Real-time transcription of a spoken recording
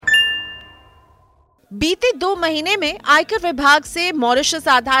बीते 2 महीने में आयकर विभाग से मॉरिशस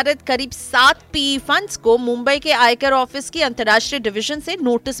आधारित करीब 7 पीई फंड्स को मुंबई के आयकर ऑफिस की अंतर्राष्ट्रीय डिवीजन से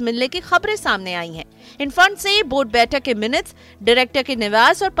नोटिस मिलने की खबरें सामने आई हैं। इन फंड से बोर्ड बैठक के मिनट्स, डायरेक्टर के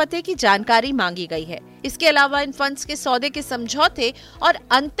निवास और पते की जानकारी मांगी गई है। इसके अलावा इन फंड्स के सौदे के समझौते और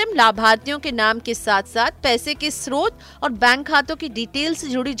अंतिम लाभार्थियों के नाम के साथ साथ पैसे के स्रोत और बैंक खातों की डिटेल से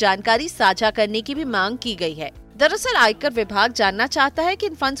जुड़ी जानकारी साझा करने की भी मांग की गई है। दरअसल आयकर विभाग जानना चाहता है कि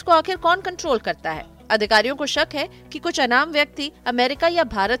इन फंड्स को आखिर कौन कंट्रोल करता है। अधिकारियों को शक है कि कुछ अनाम व्यक्ति अमेरिका या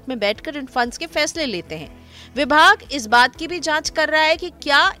भारत में बैठकर इन फंड्स के फैसले लेते हैं। विभाग इस बात की भी जांच कर रहा है कि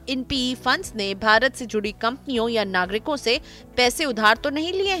क्या इन पीई फंड्स ने भारत से जुड़ी कंपनियों या नागरिकों से पैसे उधार तो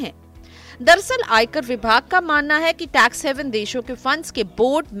नहीं लिए हैं। दरअसल आयकर विभाग का मानना है कि टैक्स हेवन देशों के फंड्स के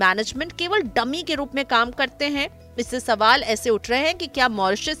बोर्ड मैनेजमेंट केवल डमी के रूप में काम करते हैं। इससे सवाल ऐसे उठ रहे हैं कि क्या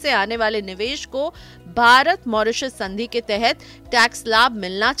मॉरिशस से आने वाले निवेश को भारत मॉरिशस संधि के तहत टैक्स लाभ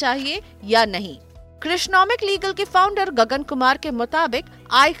मिलना चाहिए या नहीं। कृष्णोमिक लीगल के फाउंडर गगन कुमार के मुताबिक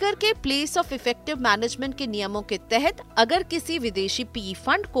आयकर के प्लेस ऑफ इफेक्टिव मैनेजमेंट के नियमों के तहत अगर किसी विदेशी पीई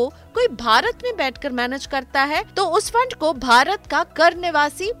फंड को कोई भारत में बैठकर मैनेज करता है तो उस फंड को भारत का कर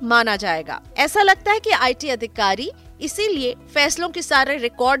निवासी माना जाएगा। ऐसा लगता है कि आईटी अधिकारी इसीलिए फैसलों के सारे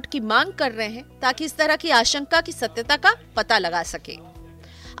रिकॉर्ड की मांग कर रहे हैं ताकि इस तरह की आशंका की सत्यता का पता लगा सके।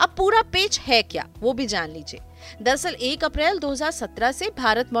 अब पूरा पेच है क्या, वो भी जान लीजिए। दरअसल 1 अप्रैल 2017 से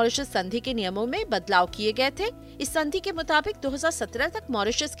भारत मॉरिशस संधि के नियमों में बदलाव किए गए थे। इस संधि के मुताबिक 2017 तक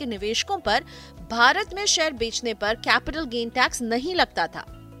मॉरिशस के निवेशकों पर भारत में शेयर बेचने पर कैपिटल गेन टैक्स नहीं लगता था,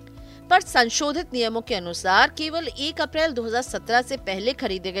 पर संशोधित नियमों के अनुसार केवल 1 अप्रैल 2017 से पहले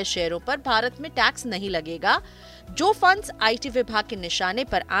खरीदे गए शेयरों पर भारत में टैक्स नहीं लगेगा। जो फंड्स आईटी विभाग के निशाने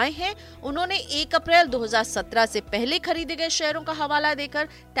पर आए हैं उन्होंने 1 अप्रैल 2017 से पहले खरीदे गए शेयरों का हवाला देकर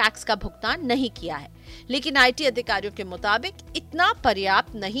टैक्स का भुगतान नहीं किया है। लेकिन आईटी अधिकारियों के मुताबिक इतना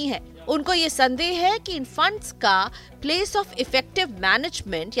पर्याप्त नहीं है। उनको ये संदेह है कि इन फंड्स का प्लेस ऑफ इफेक्टिव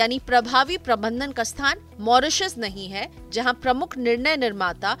मैनेजमेंट यानी प्रभावी प्रबंधन का स्थान मॉरिशस नहीं है, जहां प्रमुख निर्णय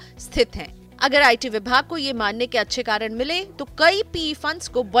निर्माता स्थित हैं। अगर आईटी विभाग को ये मानने के अच्छे कारण मिले तो कई पीई फंड्स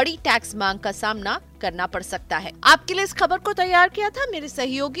को बड़ी टैक्स मांग का सामना करना पड़ सकता है। आपके लिए इस खबर को तैयार किया था मेरे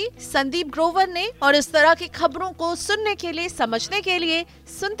सहयोगी संदीप ग्रोवर ने, और इस तरह की खबरों को सुनने के लिए, समझने के लिए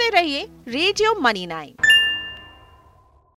सुनते रहिए रेडियो मनी 9।